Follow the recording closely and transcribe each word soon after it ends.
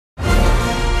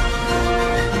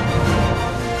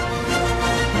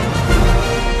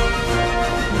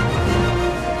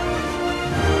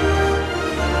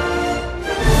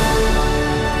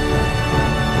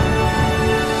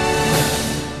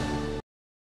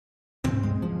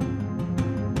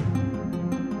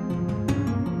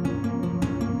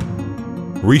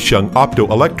Rishang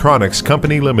Optoelectronics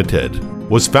Co.Ltd,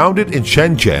 was founded in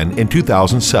Shenzhen in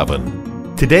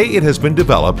 2007. Today it has been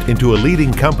developed into a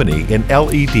leading company in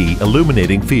LED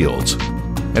illuminating fields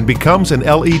and becomes an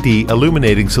LED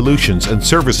illuminating solutions and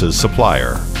services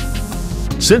supplier.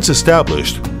 Since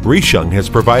established, Rishang has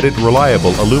provided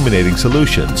reliable illuminating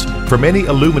solutions for many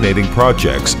illuminating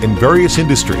projects in various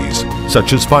industries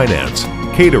such as finance,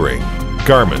 catering,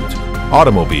 garment,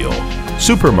 automobile,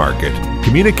 supermarket,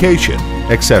 communication,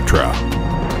 etc.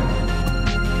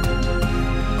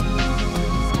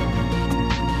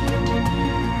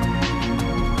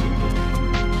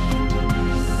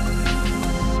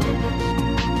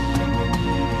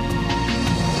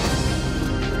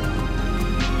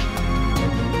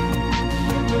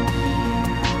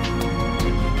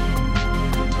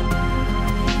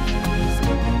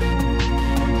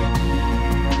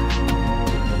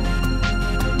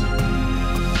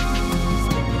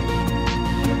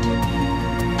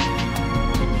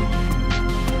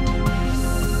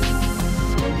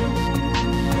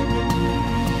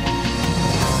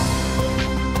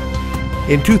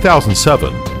 In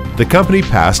 2007, the company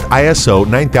passed ISO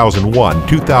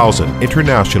 9001-2000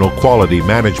 International Quality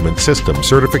Management System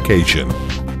certification.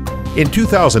 In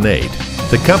 2008,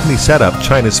 the company set up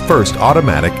China's first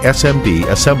automatic SMD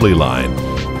assembly line.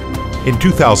 In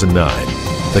 2009,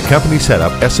 the company set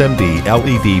up SMD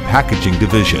LED packaging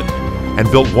division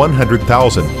and built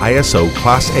 100,000 ISO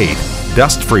Class 8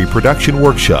 dust-free production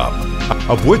workshop,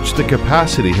 of which the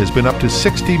capacity has been up to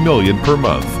 60 million per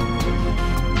month.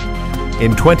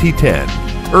 In 2010,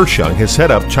 Rishang has set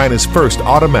up China's first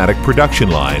automatic production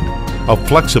line of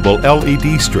flexible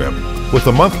LED strip with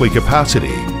a monthly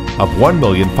capacity of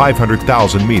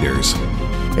 1,500,000 meters.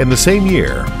 In the same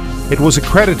year, it was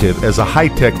accredited as a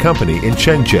high-tech company in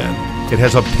Shenzhen. It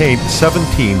has obtained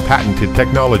 17 patented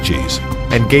technologies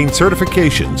and gained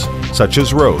certifications such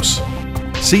as RoHS,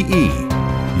 CE,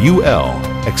 UL,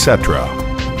 etc.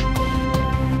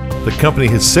 The company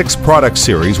has 6 product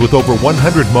series with over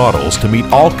 100 models to meet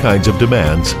all kinds of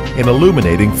demands in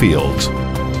illuminating fields.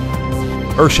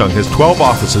 Rishang has 12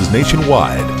 offices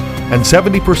nationwide, and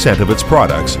 70% of its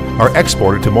products are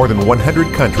exported to more than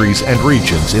 100 countries and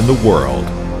regions in the world.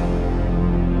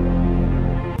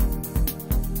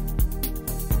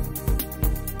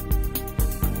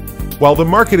 While the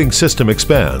marketing system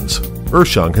expands,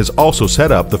 Rishang has also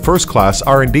set up the first-class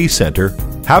R&D center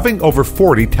having over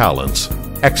 40 talents.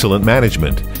 Excellent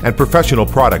management and professional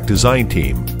product design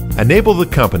team enable the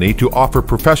company to offer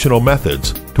professional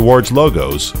methods towards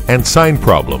logos and sign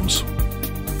problems.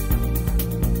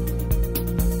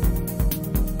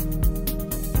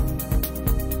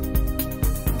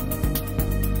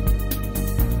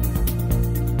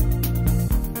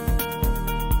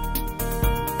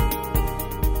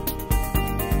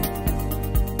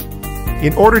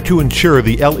 In order to ensure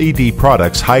the LED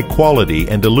product's high quality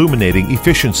and illuminating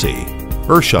efficiency,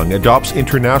 Rishang adopts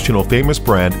international famous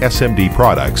brand SMD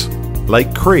products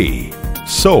like Cree,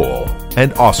 Seoul,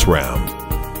 and Osram.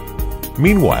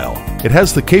 Meanwhile, it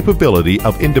has the capability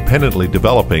of independently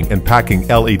developing and packing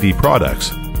LED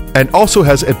products, and also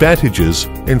has advantages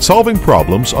in solving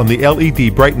problems on the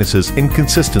LED brightness's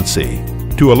inconsistency.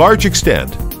 To a large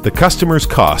extent, the customer's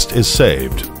cost is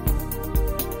saved.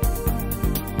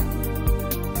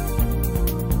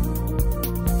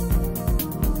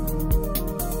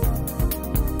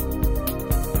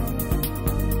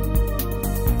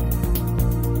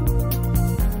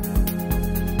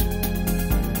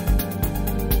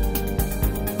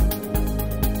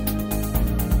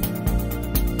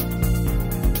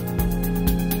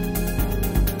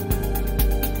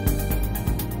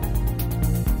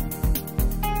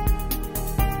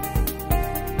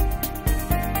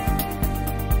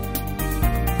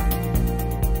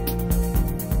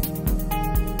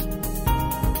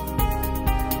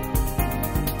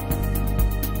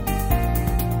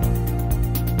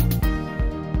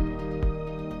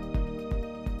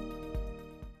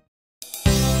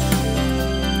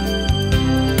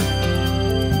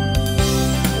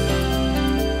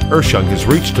 Rishang has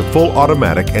reached to full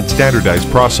automatic and standardized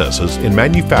processes in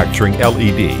manufacturing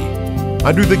LED.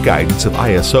 Under the guidance of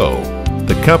ISO,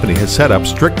 the company has set up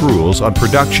strict rules on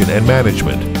production and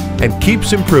management and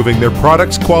keeps improving their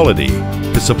product's quality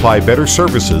to supply better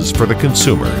services for the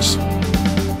consumers.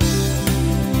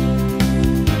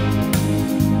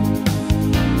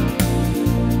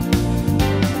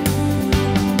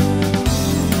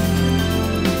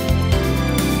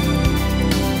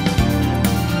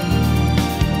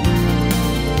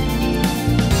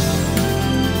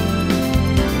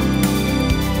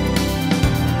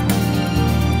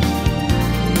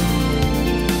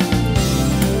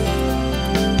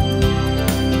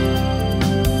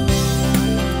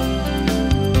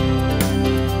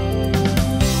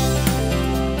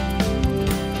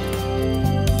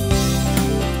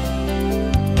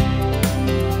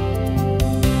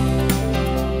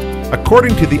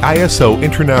 According to the ISO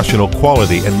International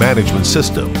Quality and Management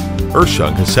System,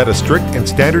 Rishang has set a strict and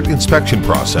standard inspection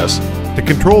process to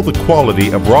control the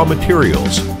quality of raw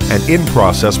materials and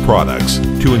in-process products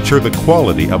to ensure the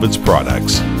quality of its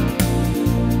products.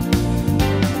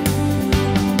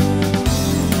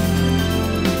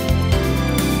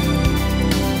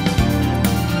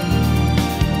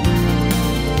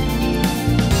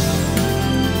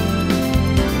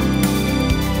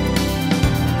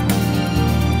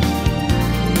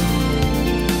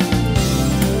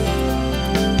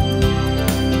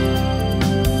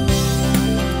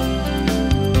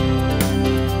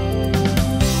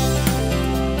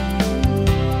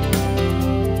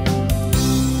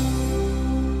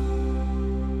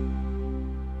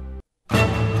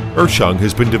 Rishang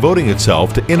has been devoting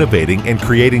itself to innovating and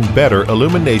creating better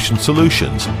illumination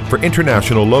solutions for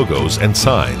international logos and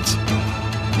signs.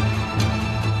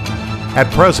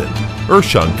 At present,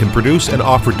 Rishang can produce and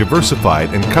offer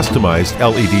diversified and customized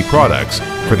LED products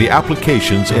for the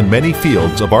applications in many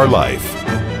fields of our life.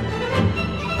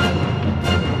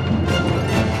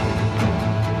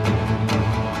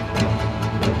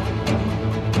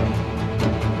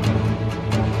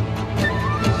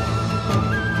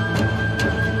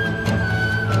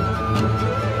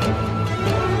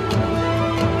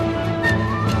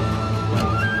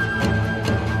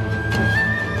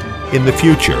 In the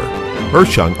future,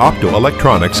 Rishang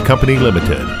Optoelectronics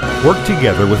Co.Ltd. work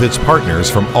together with its partners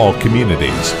from all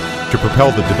communities to propel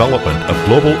the development of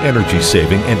global energy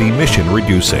saving and emission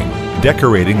reducing,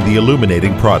 decorating the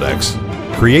illuminating products,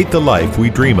 create the life we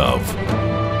dream of.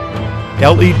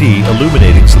 LED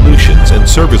illuminating solutions and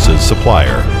services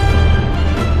supplier.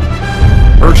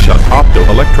 Rishang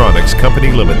Optoelectronics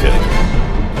Co.Ltd.